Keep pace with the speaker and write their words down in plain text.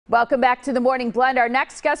Welcome back to the Morning Blend. Our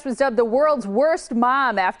next guest was dubbed the world's worst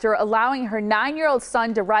mom after allowing her 9-year-old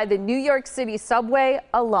son to ride the New York City subway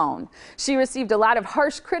alone. She received a lot of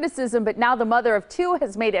harsh criticism, but now the mother of 2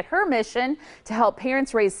 has made it her mission to help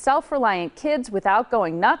parents raise self-reliant kids without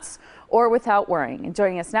going nuts or without worrying. And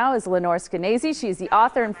joining us now is Lenore Skenazy. She's the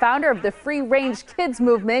author and founder of the Free Range Kids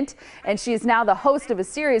movement, and she is now the host of a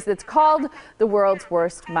series that's called The World's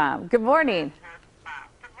Worst Mom. Good morning.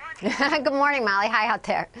 Good morning, Molly. Hi out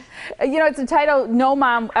there. You know, it's a title no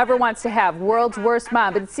mom ever wants to have, World's Worst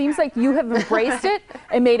Mom, but it seems like you have embraced it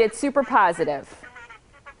and made it super positive.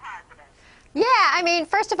 Yeah, I mean,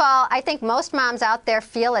 first of all, I think most moms out there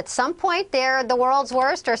feel at some point they're the world's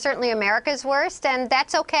worst, or certainly America's worst, and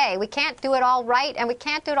that's okay. We can't do it all right, and we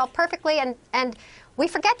can't do it all perfectly, and we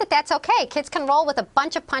forget that that's okay. Kids can roll with a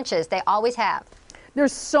bunch of punches. They always have.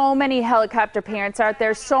 There's so many helicopter parents out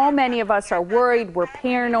there. So many of us are worried. We're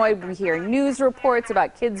paranoid. We hear news reports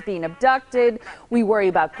about kids being abducted. We worry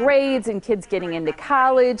about grades and kids getting into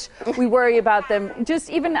college. We worry about them just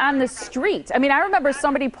even on the street. I mean, I remember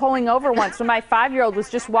somebody pulling over once when my 5-year-old was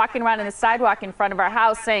just walking around in the sidewalk in front of our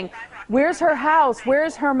house saying, "Where's her house?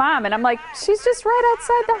 Where's her mom?" And I'm like, she's just right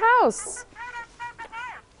outside the house.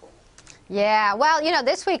 Yeah, well, you know,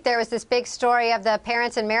 this week there was this big story of the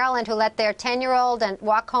parents in Maryland who let their 10-year-old and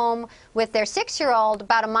walk home with their 6-year-old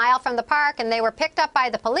about a mile from the park, and they were picked up by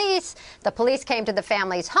the police. The police came to the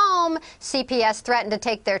family's home. CPS threatened to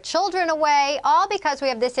take their children away, all because we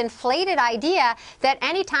have this inflated idea that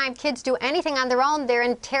anytime kids do anything on their own, they're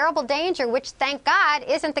in terrible danger, which, thank God,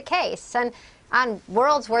 isn't the case. And on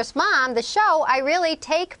World's Worst Mom, the show, I really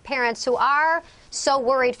take parents who are so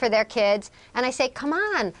worried for their kids, and I say, come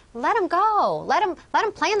on, let them go. Let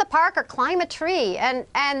them play in the park or climb a tree. And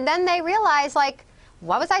then they realize, like,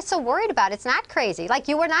 what was I so worried about? It's not crazy. Like,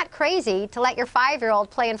 you were not crazy to let your 5-year-old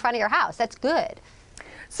play in front of your house. That's good.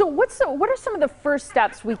 So what are some of the first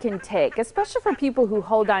steps we can take, especially for people who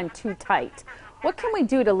hold on too tight? What can we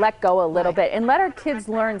do to let go a little bit and let our kids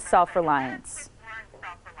learn self-reliance?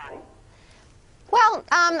 Well,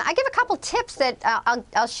 I give a couple tips that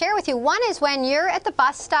I'll share with you. One is when you're at the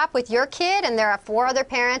bus stop with your kid and there are 4 other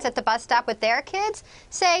parents at the bus stop with their kids,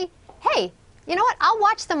 say, hey, you know what, I'll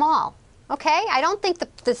watch them all, okay? I don't think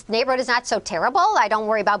this neighborhood is not so terrible. I don't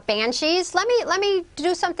worry about banshees. Let me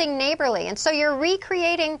do something neighborly. And so you're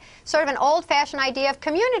recreating sort of an old-fashioned idea of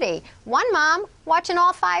community. One mom watching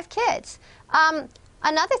all 5 kids.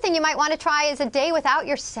 Another thing you might want to try is a day without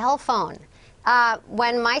your cell phone.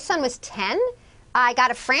 When my son was 10, I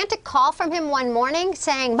got a frantic call from him one morning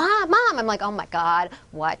saying, Mom, Mom. I'm like, oh my God,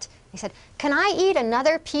 what? He said, can I eat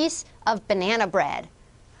another piece of banana bread?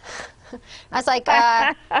 I was like,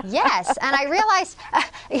 yes. And I realized,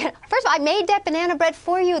 first of all, I made that banana bread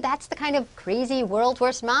for you. That's the kind of crazy world's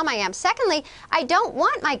worst mom I am. Secondly, I don't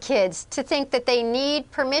want my kids to think that they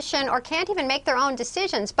need permission or can't even make their own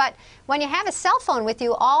decisions. But when you have a cell phone with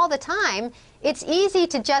you all the time, it's easy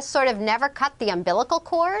to just sort of never cut the umbilical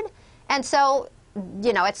cord. And so,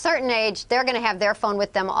 you know, at a certain age, they're going to have their phone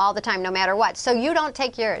with them all the time, no matter what. So you don't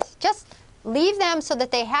take yours. Just leave them so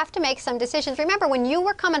that they have to make some decisions. Remember, when you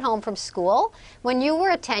were coming home from school, when you were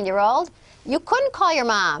a 10-year-old, you couldn't call your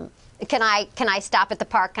mom. Can I stop at the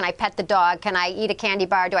park? Can I pet the dog? Can I eat a candy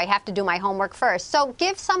bar? Do I have to do my homework first? So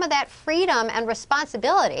give some of that freedom and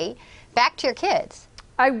responsibility back to your kids.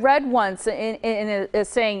 I read once in a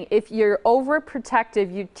saying, if you're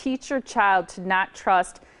overprotective, you teach your child to not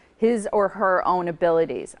trust his or her own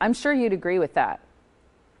abilities. I'm sure you'd agree with that.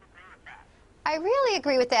 I really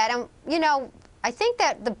agree with that. And, you know, I think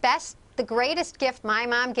that the greatest gift my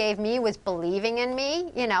mom gave me was believing in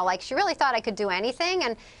me. You know, like, she really thought I could do anything,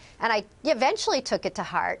 and I eventually took it to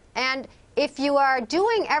heart. And if you are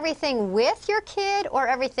doing everything with your kid or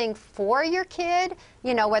everything for your kid,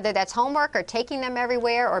 you know, whether that's homework or taking them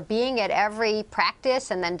everywhere or being at every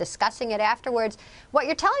practice and then discussing it afterwards, what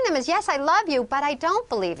you're telling them is, yes, I love you, but I don't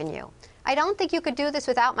believe in you. I don't think you could do this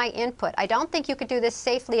without my input. I don't think you could do this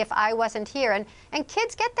safely if I wasn't here. And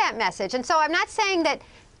kids get that message. And so I'm not saying that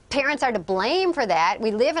parents are to blame for that.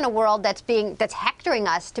 We live in a world that's hectoring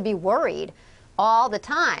us to be worried all the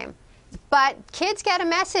time. But kids get a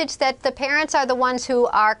message that the parents are the ones who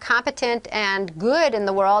are competent and good in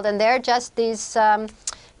the world, and they're just these,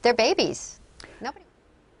 they're babies. Nobody.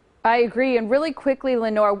 I agree. And really quickly,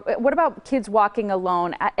 Lenore, what about kids walking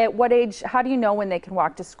alone? At what age, how do you know when they can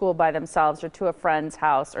walk to school by themselves or to a friend's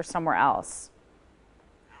house or somewhere else?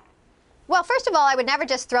 Well, first of all, I would never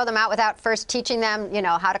just throw them out without first teaching them, you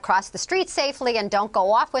know, how to cross the street safely and don't go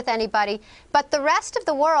off with anybody. But the rest of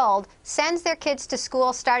the world sends their kids to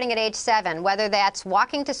school starting at age 7, whether that's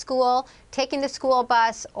walking to school, taking the school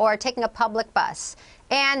bus, or taking a public bus.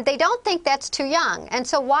 And they don't think that's too young. And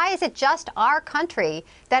so why is it just our country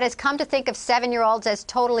that has come to think of 7-year-olds as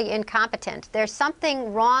totally incompetent? There's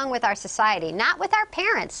something wrong with our society, not with our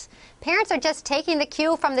parents. Parents are just taking the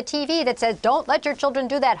cue from the TV that says, don't let your children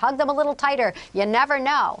do that, hug them a little tighter, you never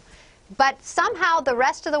know. But somehow the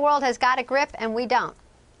rest of the world has got a grip and we don't.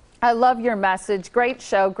 I love your message. Great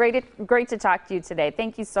show. Great to talk to you today.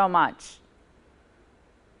 Thank you so much.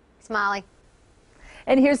 It's Molly.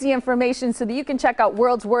 And here's the information so that you can check out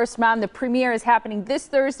World's Worst Mom. The premiere is happening this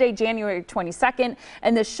Thursday, January 22nd,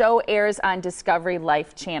 and the show airs on Discovery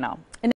Life Channel.